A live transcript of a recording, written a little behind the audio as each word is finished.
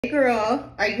Hey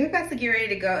girl, are you about to get ready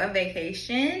to go on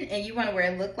vacation and you want to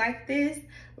wear a look like this?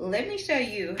 Let me show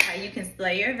you how you can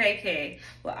slay your vacay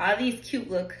with all these cute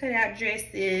little cutout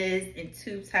dresses and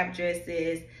tube top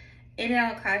dresses, and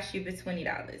it'll cost you but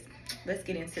 $20. Let's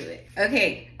get into it.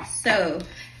 Okay, so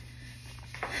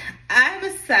I'm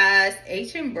a size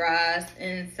H in bras,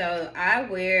 and so I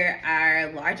wear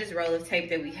our largest roll of tape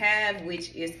that we have,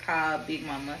 which is called Big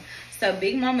Mama. So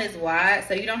Big Mama is wide,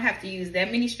 so you don't have to use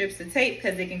that many strips of tape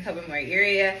because it can cover more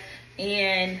area,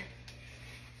 and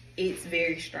it's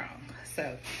very strong.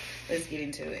 So let's get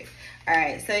into it. All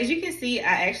right, so as you can see,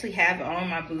 I actually have on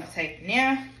my boob tape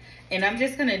now, and I'm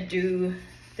just gonna do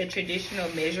the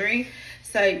traditional measuring.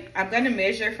 So I'm gonna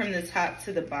measure from the top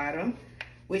to the bottom,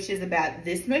 which is about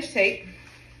this much tape.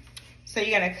 So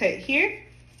you're gonna cut here.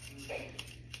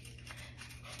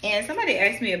 And somebody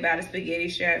asked me about a spaghetti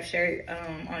strap shirt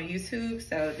on YouTube,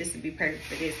 so this would be perfect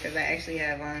for this because I actually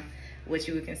have on what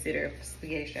you would consider a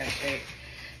spaghetti strap shirt.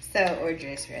 So, or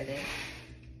dress rather.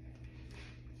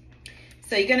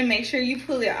 So you're gonna make sure you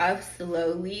pull it off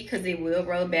slowly because it will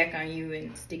roll back on you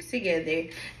and stick together.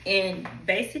 And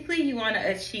basically you wanna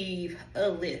achieve a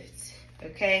lift,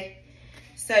 okay?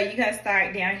 So you're gonna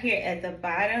start down here at the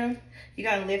bottom. You're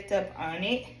gonna lift up on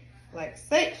it like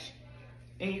such,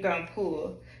 and you're gonna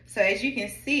pull. So as you can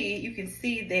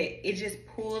see that it just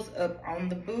pulls up on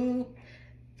the boob,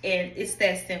 and it's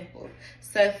that simple.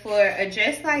 So for a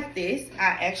dress like this,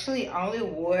 I actually only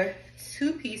wore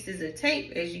 2 pieces of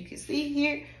tape, as you can see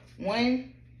here,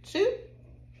 1, 2.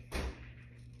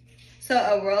 So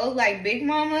a roll like Big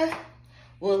Mama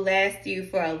will last you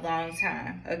for a long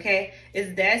time, okay?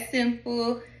 It's that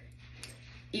simple.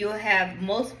 You'll have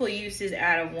multiple uses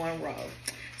out of one roll.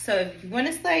 So if you want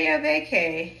to slay your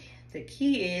vacay, the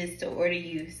key is to order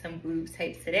you some boob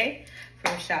tape today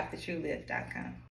from shopthetruelift.com.